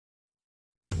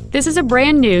This is a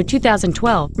brand new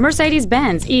 2012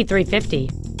 Mercedes-Benz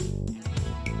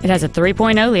E350. It has a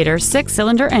 3.0-liter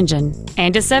six-cylinder engine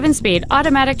and a 7-speed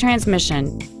automatic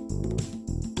transmission.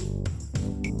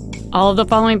 All of the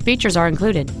following features are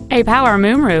included: a power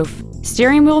moonroof,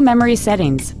 steering wheel memory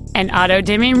settings, an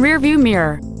auto-dimming rearview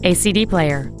mirror, a CD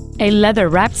player, a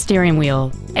leather-wrapped steering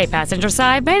wheel, a passenger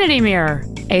side vanity mirror,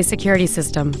 a security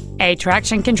system, a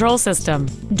traction control system,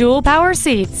 dual power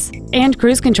seats, and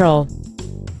cruise control.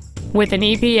 With an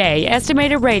EPA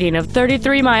estimated rating of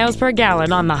 33 miles per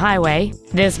gallon on the highway,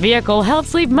 this vehicle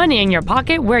helps leave money in your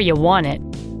pocket where you want it.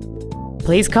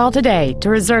 Please call today to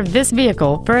reserve this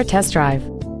vehicle for a test drive.